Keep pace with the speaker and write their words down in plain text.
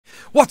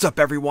What's up,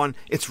 everyone?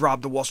 It's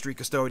Rob, the Wall Street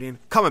Custodian,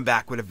 coming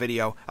back with a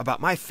video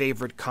about my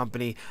favorite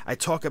company. I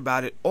talk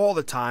about it all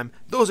the time.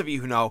 Those of you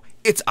who know,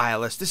 it's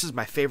ILUS. This is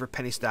my favorite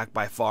penny stock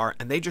by far,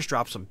 and they just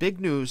dropped some big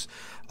news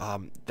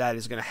that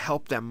is going to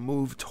help them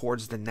move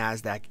towards the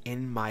NASDAQ,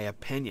 in my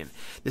opinion.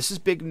 This is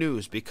big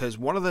news because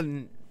one of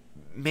the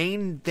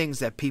main things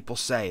that people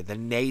say, the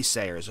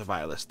naysayers of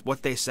ILUS,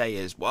 what they say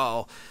is,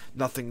 well,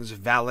 nothing's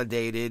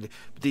validated,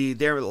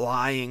 they're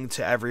lying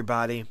to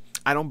everybody.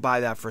 I don't buy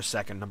that for a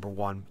second, number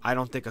one. I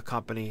don't think a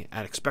company,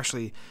 and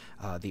especially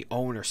the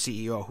owner,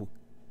 CEO, who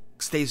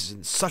stays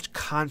in such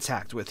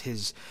contact with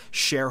his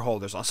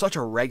shareholders on such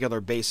a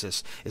regular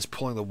basis, is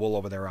pulling the wool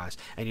over their eyes.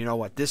 And you know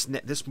what?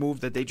 This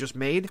move that they just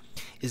made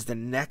is the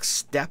next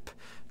step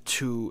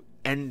to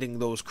ending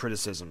those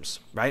criticisms,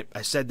 right?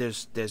 I said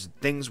there's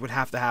things would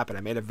have to happen.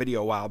 I made a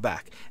video a while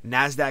back.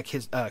 NASDAQ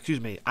hits,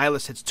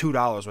 ILUS hits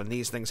 $2 when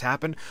these things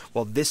happen.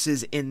 Well, this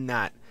is in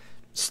that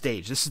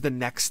stage. This is the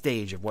next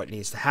stage of what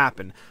needs to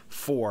happen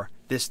for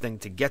this thing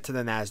to get to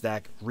the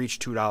NASDAQ, reach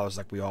 $2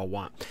 like we all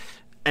want,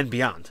 and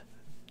beyond.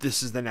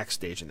 This is the next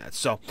stage in that.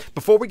 So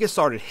before we get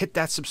started, hit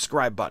that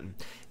subscribe button.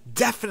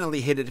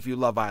 Definitely hit it if you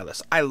love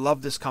ILUS. I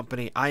love this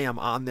company. I am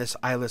on this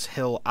ILUS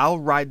hill. I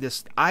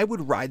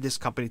would ride this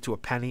company to a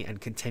penny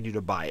and continue to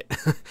buy it.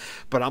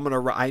 But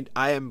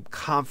I am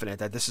confident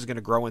that this is going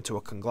to grow into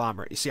a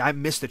conglomerate. You see, I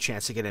missed the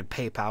chance to get in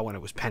PayPal when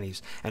it was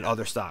pennies and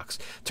other stocks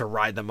to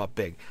ride them up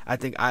big. I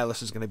think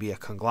ILUS is going to be a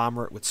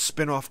conglomerate with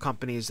spin-off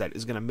companies that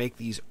is going to make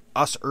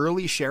us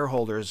early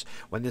shareholders,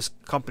 when this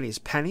company is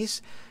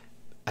pennies,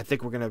 I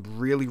think we're going to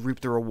really reap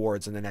the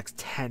rewards in the next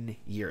 10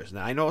 years.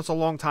 Now, I know it's a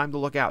long time to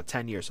look out,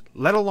 10 years,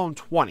 let alone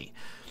 20.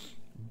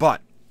 But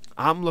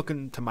I'm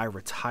looking to my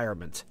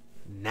retirement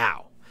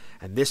now.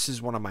 And this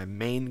is one of my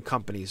main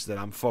companies that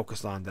I'm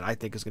focused on that I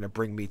think is going to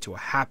bring me to a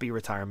happy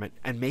retirement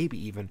and maybe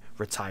even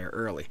retire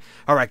early.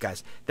 All right,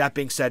 guys, that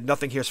being said,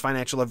 nothing here is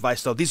financial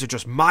advice, though. These are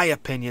just my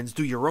opinions.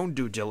 Do your own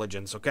due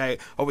diligence, okay?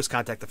 Always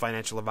contact the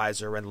financial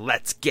advisor, and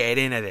let's get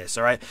into this,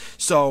 all right?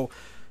 So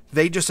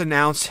they just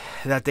announced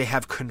that they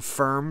have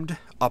confirmed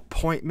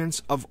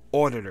appointments of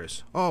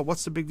auditors. Oh,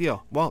 what's the big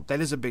deal? Well, that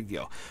is a big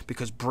deal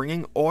because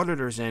bringing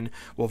auditors in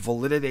will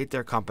validate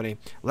their company.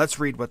 Let's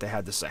read what they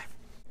had to say.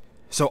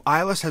 So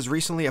ILUS has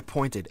recently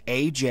appointed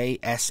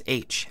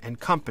AJSH and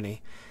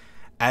Company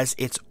as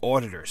its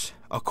auditors.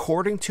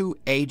 According to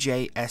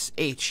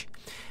AJSH,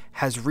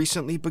 has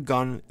recently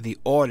begun the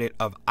audit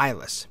of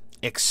ILUS,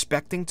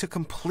 expecting to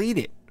complete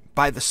it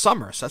by the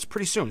summer, so that's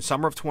pretty soon,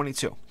 summer of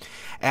 22.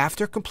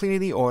 After completing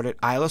the audit,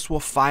 ILUS will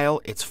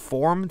file its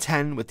Form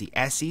 10 with the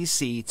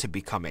SEC to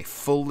become a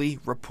fully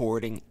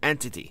reporting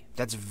entity.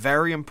 That's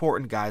very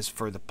important, guys,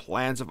 for the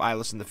plans of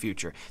ILUS in the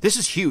future. This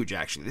is huge,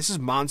 actually. This is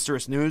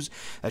monstrous news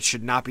that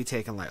should not be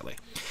taken lightly.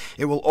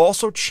 It will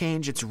also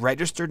change its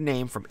registered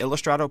name from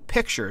Illustrato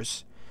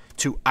Pictures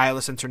to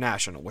ILUS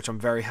International, which I'm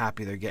very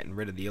happy they're getting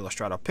rid of the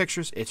Illustrato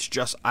Pictures. It's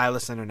just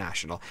ILUS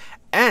International.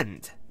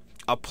 And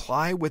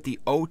apply with the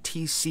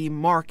OTC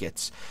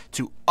markets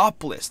to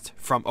uplist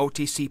from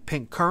OTC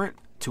Pink Current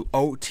to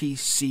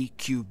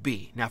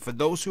OTCQB. Now, for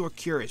those who are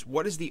curious,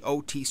 what is the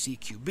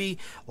OTCQB?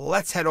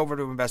 Let's head over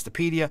to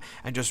Investopedia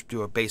and just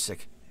do a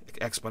basic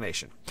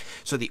explanation.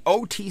 So the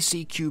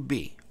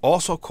OTCQB,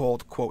 also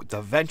called, quote,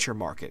 the venture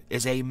market,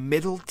 is a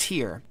middle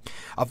tier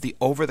of the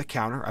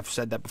over-the-counter, I've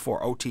said that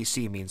before,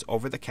 OTC means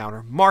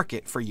over-the-counter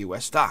market for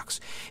U.S.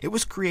 stocks. It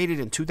was created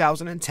in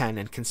 2010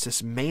 and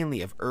consists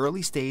mainly of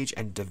early-stage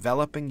and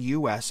developing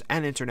U.S.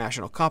 and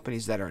international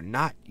companies that are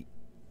not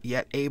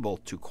yet able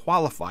to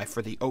qualify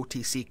for the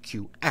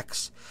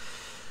OTCQX,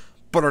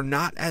 but are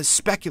not as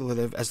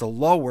speculative as the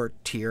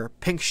lower-tier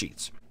pink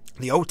sheets.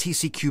 The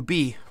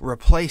OTCQB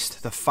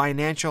replaced the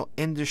Financial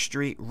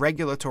Industry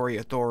Regulatory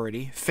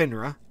Authority,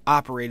 FINRA,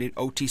 operated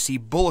OTC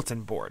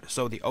Bulletin Board.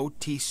 So the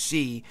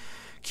OTCQB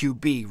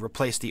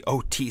replaced the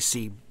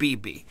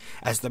OTCBB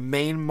as the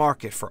main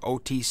market for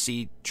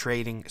OTC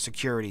trading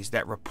securities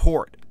that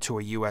report to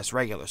a U.S.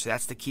 regulator. So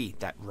that's the key,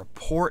 that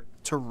report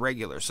to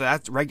regulators. So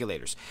that's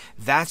regulators.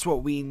 That's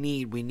what we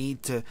need. We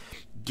need to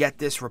get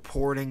this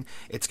reporting.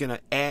 It's going to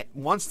add,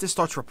 once this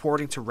starts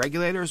reporting to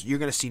regulators, you're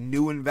going to see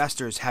new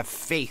investors have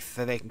faith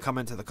that they can come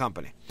into the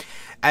company.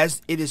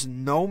 As it is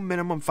no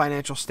minimum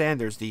financial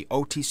standards, the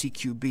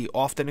OTCQB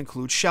often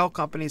includes shell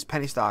companies,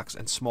 penny stocks,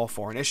 and small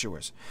foreign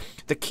issuers.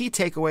 The key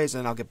takeaways,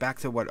 and I'll get back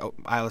to what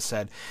ILUS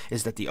said,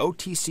 is that the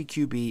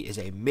OTCQB is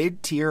a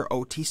mid-tier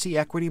OTC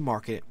equity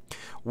market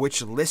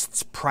which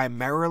lists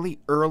primarily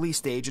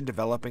early-stage and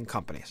developing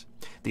companies.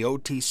 The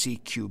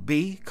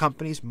OTCQB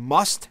companies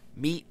must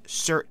meet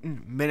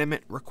certain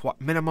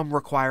minimum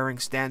requiring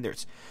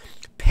standards,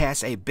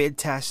 pass a bid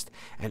test,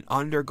 and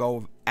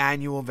undergo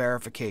annual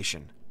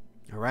verification.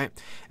 All right,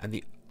 and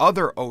the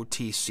other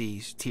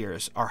OTC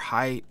tiers are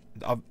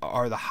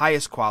the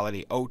highest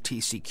quality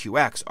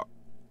OTCQX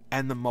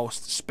and the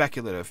most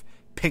speculative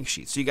pink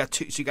sheets. So you got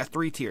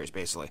three tiers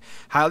basically.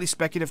 Highly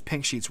speculative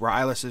pink sheets where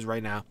ILUS is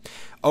right now,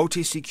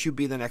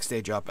 OTCQB the next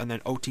stage up, and then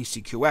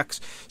OTCQX.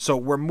 So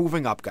we're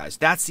moving up, guys.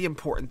 That's the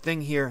important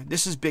thing here.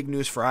 This is big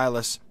news for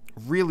ILUS.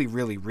 Really,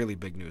 really, really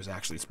big news,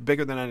 actually. It's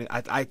bigger than any.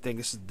 I think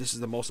this is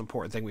the most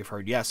important thing we've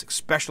heard, yes,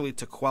 especially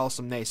to quell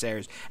some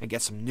naysayers and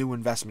get some new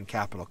investment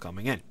capital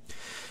coming in.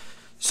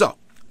 So,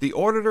 the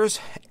auditors,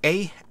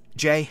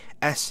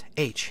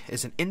 AJSH,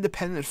 is an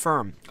independent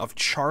firm of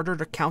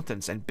chartered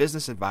accountants and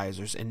business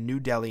advisors in New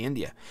Delhi,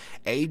 India.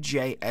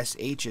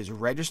 AJSH is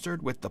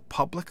registered with the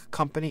Public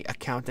Company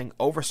Accounting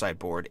Oversight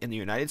Board in the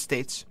United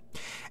States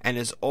and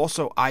is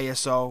also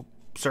ISO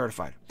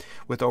certified.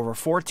 With over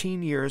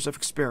 14 years of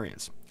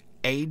experience,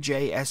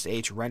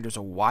 AJSH renders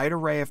a wide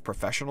array of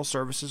professional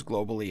services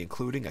globally,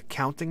 including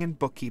accounting and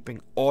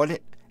bookkeeping,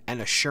 audit and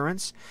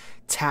assurance,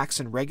 tax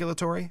and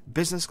regulatory,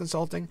 business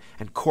consulting,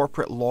 and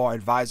corporate law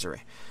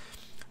advisory.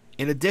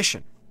 In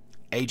addition,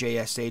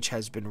 AJSH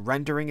has been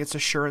rendering its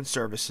assurance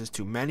services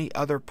to many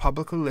other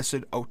publicly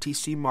listed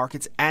OTC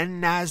markets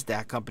and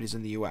NASDAQ companies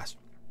in the U.S.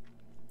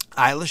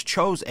 ILUS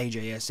chose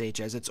AJSH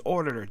as its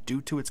auditor due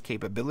to its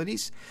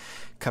capabilities,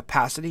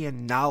 capacity,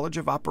 and knowledge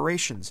of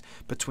operations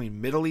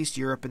between Middle East,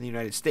 Europe, and the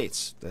United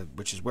States,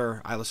 which is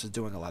where ILUS is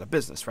doing a lot of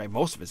business, right?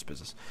 Most of its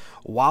business,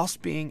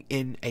 whilst being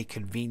in a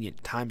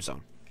convenient time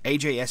zone.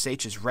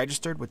 AJSH is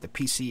registered with the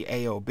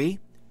PCAOB,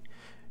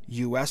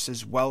 U.S.,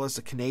 as well as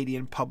the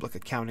Canadian Public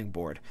Accounting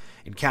Board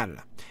in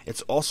Canada.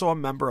 It's also a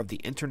member of the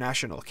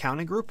International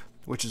Accounting Group,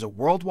 which is a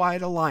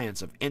worldwide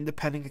alliance of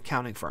independent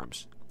accounting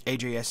firms.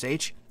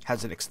 AJSH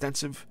has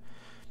extensive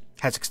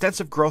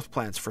growth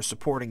plans for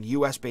supporting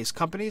U.S.-based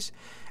companies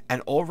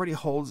and already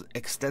holds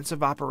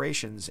extensive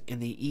operations in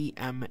the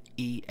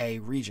EMEA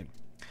region.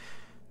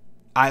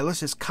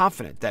 ILUS is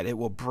confident that it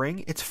will bring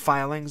its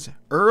filings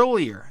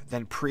earlier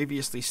than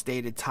previously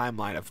stated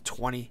timeline of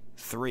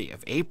 23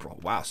 of April.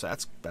 Wow, so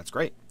that's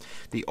great.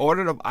 The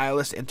audit of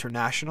ILUS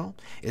International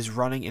is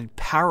running in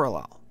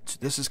parallel.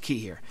 This is key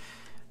here.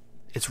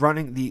 It's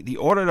running the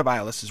audit of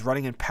ILUS is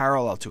running in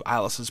parallel to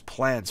ILUS's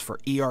plans for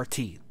ERT.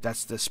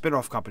 That's the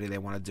spin-off company they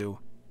want to do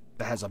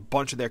that has a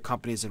bunch of their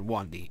companies in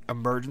one, the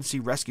Emergency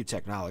Rescue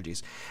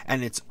Technologies,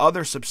 and its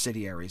other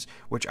subsidiaries,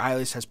 which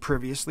ILUS has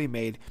previously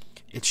made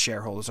its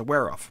shareholders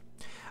aware of.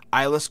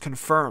 ILUS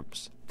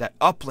confirms that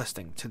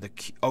uplisting to the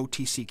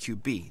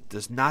OTCQB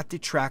does not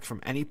detract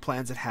from any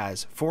plans it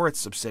has for its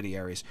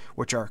subsidiaries,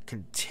 which are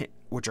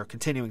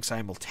continuing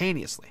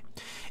simultaneously.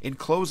 In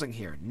closing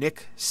here,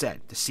 Nick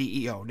said, the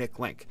CEO, Nick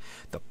Link,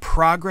 the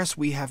progress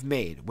we have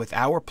made with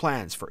our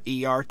plans for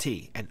ERT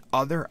and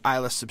other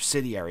ILUS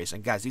subsidiaries,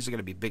 and guys, these are going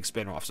to be big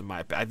spin-offs in my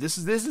opinion. This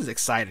is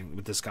exciting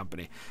with this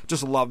company.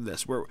 Just love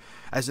this.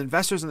 As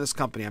investors in this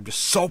company, I'm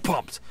just so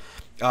pumped.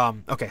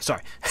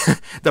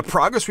 The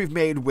progress we've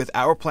made with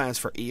our plans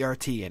for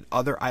ERT and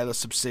other ILUS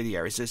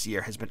subsidiaries this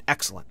year has been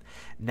excellent.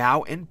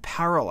 Now, in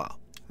parallel,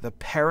 the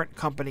parent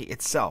company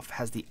itself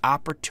has the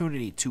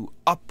opportunity to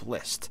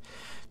uplist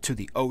to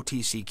the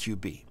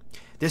OTCQB.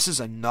 This is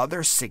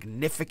another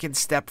significant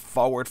step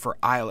forward for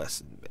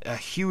ILUS, a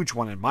huge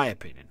one in my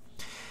opinion,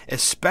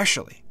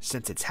 especially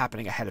since it's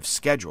happening ahead of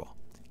schedule,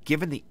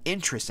 given the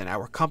interest in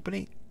our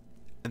company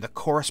and the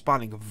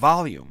corresponding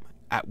volume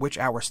at which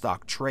our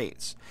stock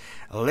trades.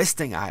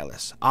 Listing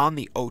ILUS on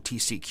the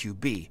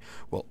OTCQB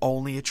will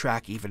only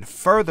attract even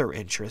further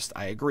interest,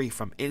 I agree,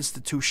 from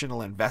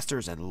institutional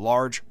investors and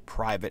large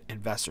private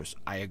investors.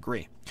 I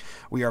agree.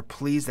 We are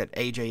pleased that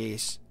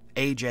AJSH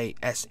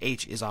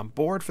is on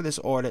board for this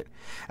audit,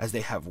 as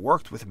they have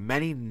worked with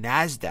many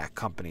NASDAQ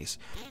companies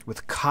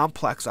with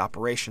complex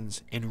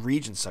operations in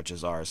regions such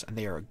as ours, and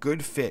they are a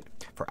good fit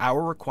for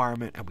our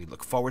requirement, and we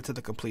look forward to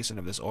the completion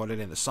of this audit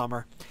in the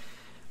summer.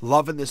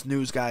 Loving this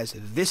news, guys.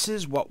 This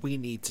is what we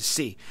need to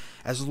see.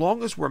 As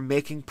long as we're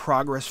making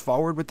progress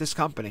forward with this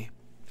company,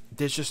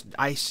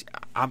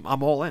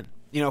 I'm all in.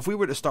 You know, if we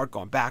were to start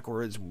going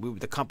backwards,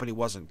 the company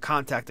wasn't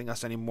contacting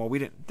us anymore,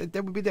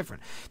 that would be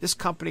different. This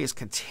company is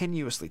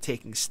continuously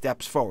taking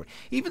steps forward.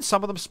 Even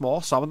some of them small,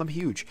 some of them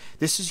huge.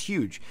 This is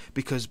huge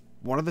because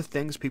one of the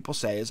things people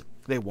say is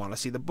they want to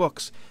see the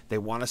books. They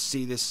want to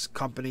see this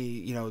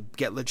company,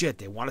 get legit.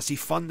 They want to see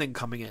funding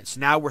coming in. So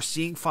now we're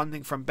seeing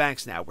funding from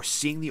banks now. We're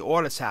seeing the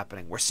audits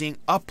happening. We're seeing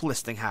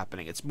uplisting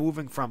happening. It's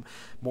moving from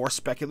more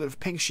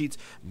speculative pink sheets,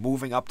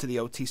 moving up to the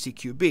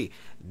OTCQB.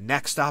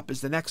 Next stop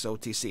is the next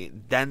OTC,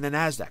 then the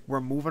NASDAQ.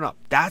 We're moving up.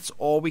 That's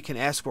all we can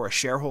ask for as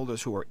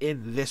shareholders who are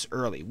in this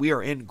early. We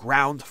are in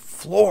ground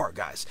floor,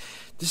 guys.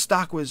 This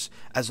stock was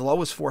as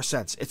low as 4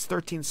 cents. It's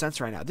 13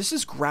 cents right now. This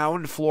is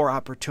ground floor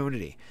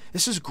opportunity.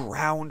 This is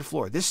ground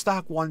floor. This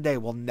stock one day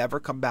will never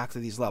come back to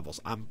these levels.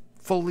 I'm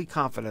fully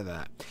confident of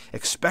that,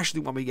 especially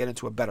when we get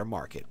into a better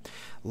market.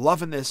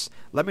 Loving this.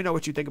 Let me know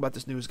what you think about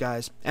this news,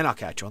 guys, and I'll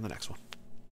catch you on the next one.